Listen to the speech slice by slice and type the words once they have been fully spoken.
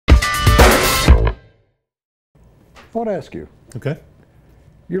I want to ask you, Okay.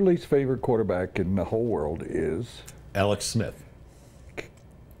 your least favorite quarterback in the whole world is? Alex Smith.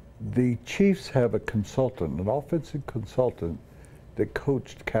 The Chiefs have a consultant, an offensive consultant, that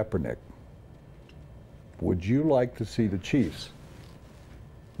coached Kaepernick. Would you like to see the Chiefs,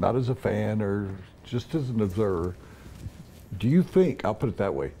 not as a fan or just as an observer, do you think, I'll put it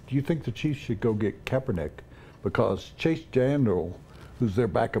that way, do you think the Chiefs should go get Kaepernick because Chase Daniel, who's their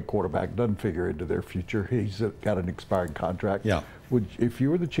backup quarterback, doesn't figure into their future. He's got an expiring contract. Yeah. If you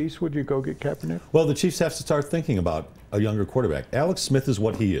were the Chiefs, would you go get Kaepernick? Well, the Chiefs have to start thinking about a younger quarterback. Alex Smith is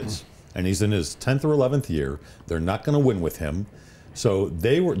what he is, and he's in his 10th or 11th year. They're not going to win with him. So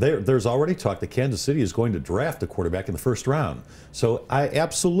there's already talk that Kansas City is going to draft a quarterback in the first round. So I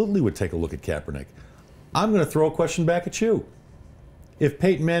absolutely would take a look at Kaepernick. I'm going to throw a question back at you. If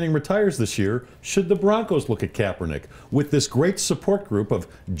Peyton Manning retires this year, should the Broncos look at Kaepernick with this great support group of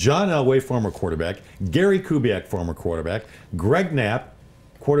John Elway, former quarterback, Gary Kubiak, former quarterback, Greg Knapp,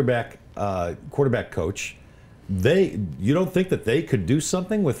 quarterback coach? You don't think that they could do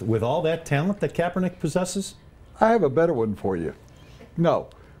something with all that talent that Kaepernick possesses? I have a better one for you. No.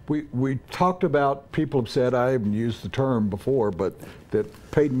 We talked about, people have said, I haven't used the term before, but that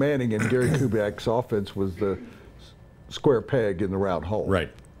Peyton Manning and Gary Kubiak's offense was the square peg in the round hole.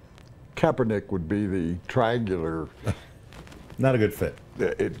 Right. Kaepernick would be the triangular. Not a good fit.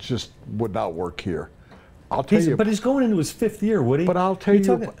 It just would not work here. I'll tell you. But he's going into his 5th year, Woody. But I'll tell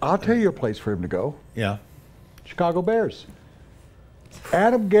you a place for him to go. Yeah. Chicago Bears.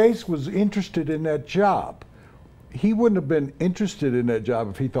 Adam Gase was interested in that job. He wouldn't have been interested in that job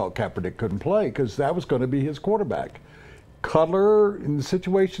if he thought Kaepernick couldn't play, because that was going to be his quarterback. Cutler, in the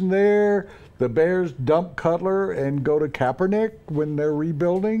situation there, the Bears dump Cutler and go to Kaepernick when they're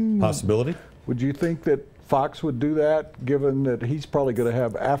rebuilding. Possibility. Would you think that Fox would do that, given that he's probably going to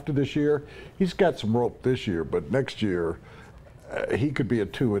have, after this year, he's got some rope this year, but next year he could be a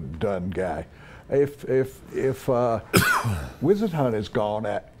two-and-done guy. If Whisenhunt has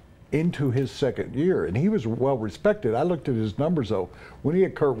gone into his 2nd year, and he was well respected. I looked at his numbers, though. When he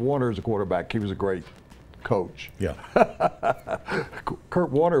had Kurt Warner as a quarterback, he was a great coach. Yeah.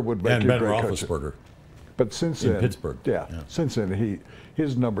 Kurt Warner would make you a great coach. And Ben Roethlisberger. But since then, in Pittsburgh. Yeah, since then,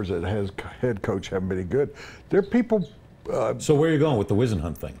 his numbers as head coach haven't been any good. There are people. So where are you going with the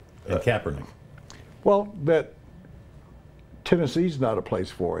Whisenhunt thing and Kaepernick? Well, that Tennessee's not a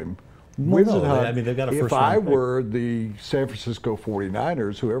place for him. Well, no, they've got a if first I round pick. were the San Francisco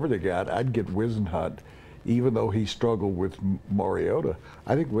 49ers, whoever they got, I'd get Whisenhunt, even though he struggled with Mariota.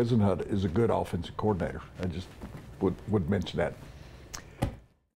 I think Whisenhunt is a good offensive coordinator. I just would mention that.